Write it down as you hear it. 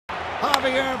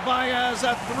Javier Baez,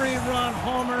 a 3-run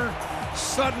homer.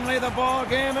 Suddenly the ball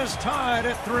game is tied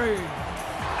at 3. And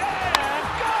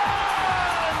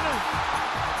gone!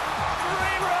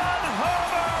 3-run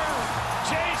homer!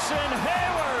 Jason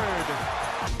Hayward.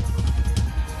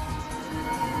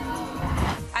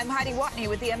 I'm Heidi Watney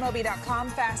with the MLB.com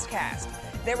FastCast.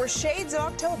 There were shades of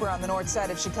October on the north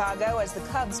side of Chicago as the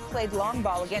Cubs played long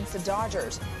ball against the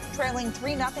Dodgers. Trailing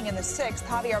 3-0 in the 6th,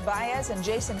 Javier Baez and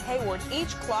Jason Hayward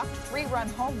each clocked 3-run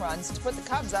home runs to put the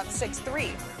Cubs up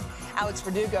 6-3. Alex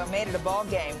Verdugo made it a ball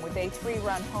game with a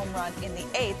 3-run home run in the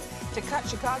 8th to cut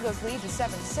Chicago's lead to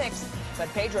 7-6, but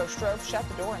Pedro Strop shut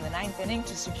the door in the 9th inning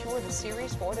to secure the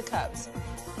series for the Cubs.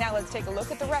 Now let's take a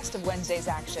look at the rest of Wednesday's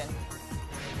action.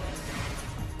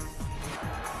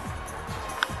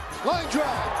 Line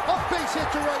drive, a base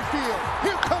hit to right field.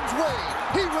 Here comes Wade.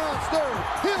 He rounds third.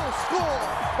 He'll score.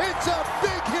 It's a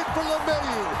big hit for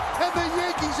LeMahieu. And the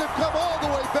Yankees have come all the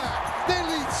way back. They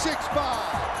lead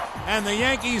 6-5. And the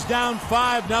Yankees down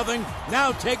 5-0.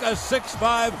 Now take a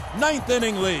 6-5 9th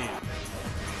inning lead.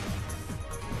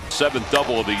 7th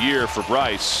double of the year for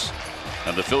Bryce.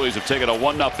 And the Phillies have taken a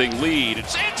 1-0 lead.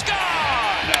 It's gone!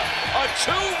 A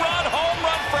 2-run home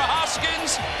run for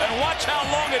Hoskins. And watch how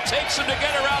long it takes him to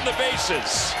get around the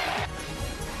bases.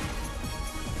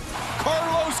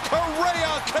 Carlos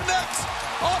Correa connects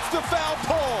off the foul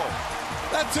pole.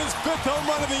 That's his 5th home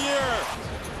run of the year.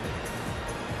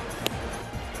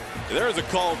 There's a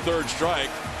called 3rd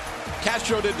strike.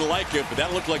 Castro didn't like it, but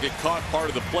that looked like it caught part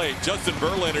of the plate. Justin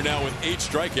Verlander now with 8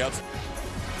 strikeouts.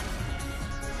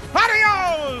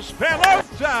 Adios,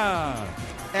 pelota!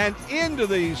 And into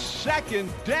the second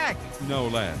deck, no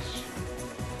less.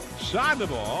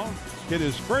 Sandoval hit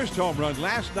his first home run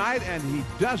last night, and he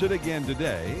does it again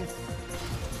today.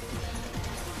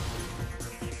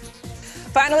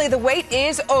 Finally, the wait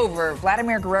is over.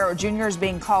 Vladimir Guerrero Jr. is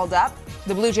being called up.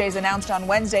 The Blue Jays announced on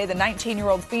Wednesday the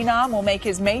 19-year-old phenom will make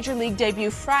his major league debut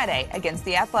Friday against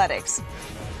the Athletics.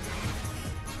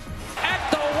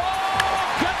 At the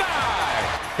wall,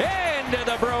 goodbye! Into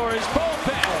the Brewers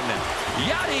bullpen.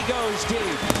 Yachty goes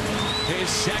deep. His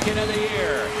 2nd of the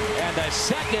year. And the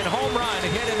 2nd home run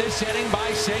hit in this inning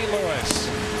by St. Louis.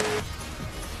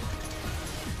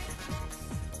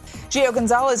 Gio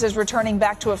Gonzalez is returning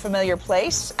back to a familiar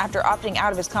place. After opting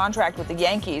out of his contract with the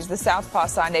Yankees, the Southpaw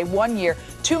signed a 1-year,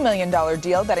 $2 million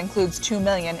deal that includes $2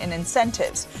 million in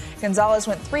incentives. Gonzalez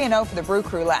went 3-0 for the Brew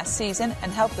Crew last season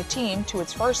and helped the team to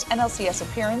its first NLCS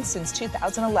appearance since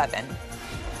 2011.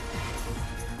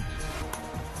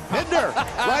 Hinder,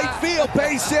 right field,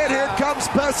 base hit. Here comes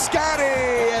Piscotty,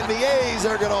 and the A's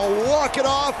are going to walk it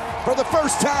off for the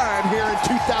first time here in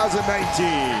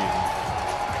 2019.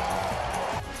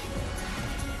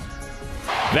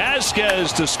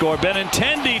 Vasquez to score.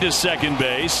 Benintendi to second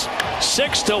base.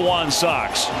 6-1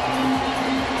 Sox.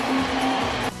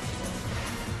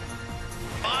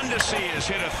 Mondesi has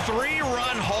hit a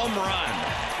 3-run home run.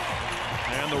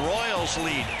 And the Royals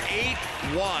lead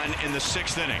 8-1 in the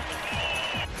 6th inning.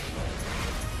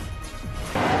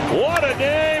 What a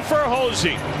day for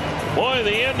Hosey. Boy,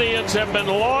 the Indians have been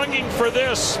longing for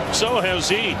this. So has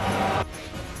he.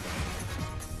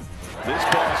 This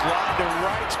ball's lined to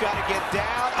right's got to get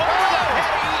down. Over the head of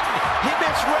Eaton. He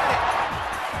misread it.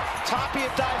 Tapia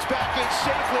dives back in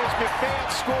safely as McMahon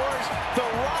scores. The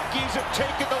Rockies have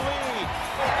taken the lead.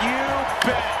 You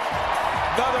bet.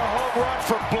 Another home run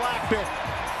for Blackman.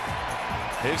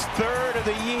 His 3rd of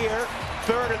the year,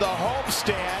 3rd of the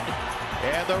homestand.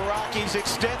 And the Rockies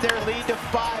extend their lead to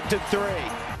 5-3.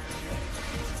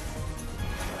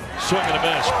 Swing and a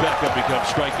miss. Beckham becomes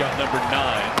strikeout number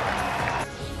 9.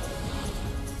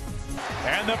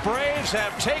 And the Braves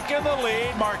have taken the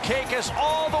lead. Markakis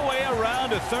all the way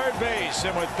around to 3rd base.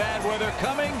 And with bad weather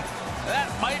coming,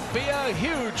 that might be a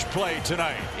huge play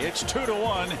tonight. It's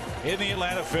 2-1 in the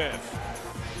Atlanta 5th.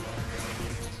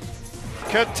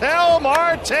 Ketel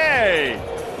Marte.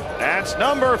 That's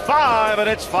number 5, and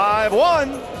it's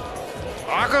 5-1.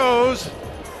 Arcos.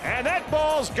 And that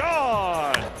ball's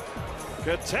gone.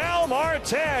 Ketel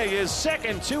Marte, his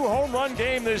second 2-home run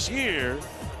game this year.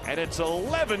 And it's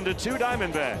 11-2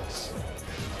 Diamondbacks.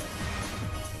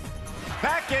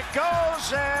 Back it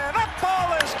goes, and that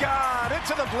ball is gone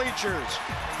into the bleachers.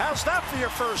 How's that for your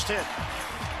first hit?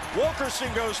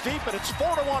 Wilkerson goes deep, and it's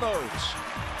 4-1 O's.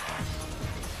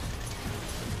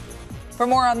 For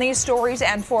more on these stories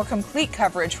and for complete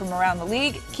coverage from around the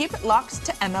league, keep it locked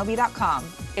to MLB.com.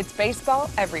 It's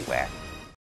baseball everywhere.